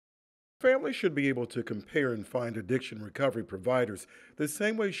Families should be able to compare and find addiction recovery providers the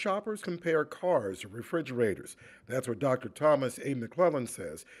same way shoppers compare cars or refrigerators. That's what Dr. Thomas A. McClellan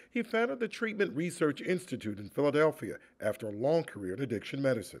says. He founded the Treatment Research Institute in Philadelphia after a long career in addiction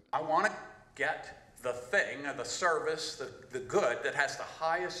medicine. I want to get the thing, the service, the good that has the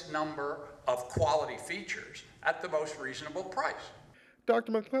highest number of quality features at the most reasonable price.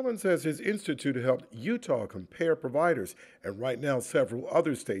 Dr. McClellan says his institute helped Utah compare providers, and right now several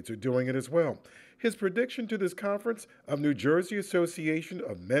other states are doing it as well. His prediction to this conference of New Jersey Association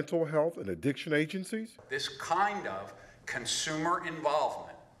of Mental Health and Addiction Agencies? This kind of consumer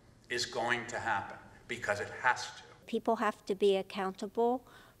involvement is going to happen because it has to. People have to be accountable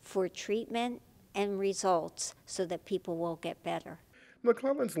for treatment and results so that people will get better.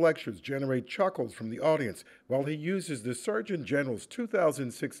 McClellan's lectures generate chuckles from the audience while he uses the Surgeon General's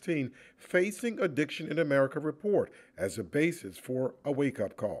 2016 Facing Addiction in America report as a basis for a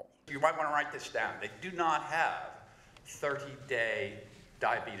wake-up call. You might want to write this down. They do not have 30-day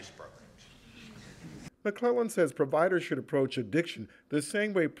diabetes programs. McClellan says providers should approach addiction the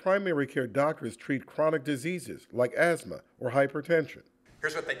same way primary care doctors treat chronic diseases like asthma or hypertension.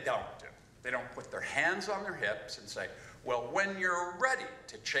 Here's what they don't do. They don't put their hands on their hips and say, well, when you're ready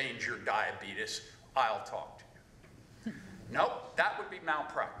to change your diabetes, I'll talk to you. Nope, that would be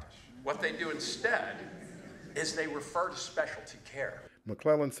malpractice. What they do instead is they refer to specialty care.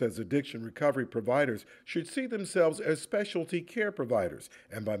 McClellan says addiction recovery providers should see themselves as specialty care providers,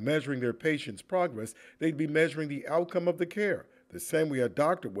 and by measuring their patients' progress, they'd be measuring the outcome of the care, the same way a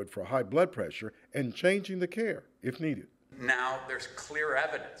doctor would for high blood pressure, and changing the care if needed. Now there's clear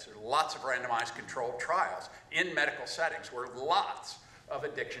evidence. There's lots of randomized controlled trials in medical settings where lots of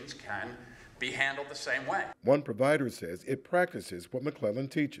addictions can be handled the same way. One provider says it practices what McClellan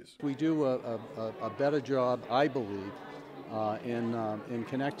teaches. We do a better job, I believe, in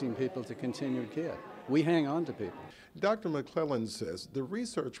connecting people to continued care. We hang on to people. Dr. McClellan says the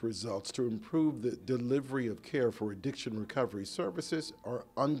research results to improve the delivery of care for addiction recovery services are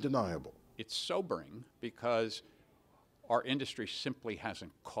undeniable. It's sobering because our industry simply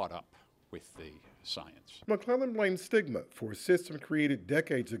hasn't caught up with the science. McClellan blames stigma for a system created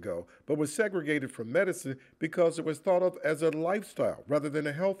decades ago, but was segregated from medicine because it was thought of as a lifestyle rather than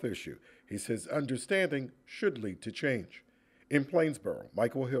a health issue. He says understanding should lead to change. In Plainsboro,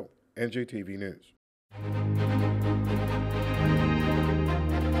 Michael Hill, NJTV News.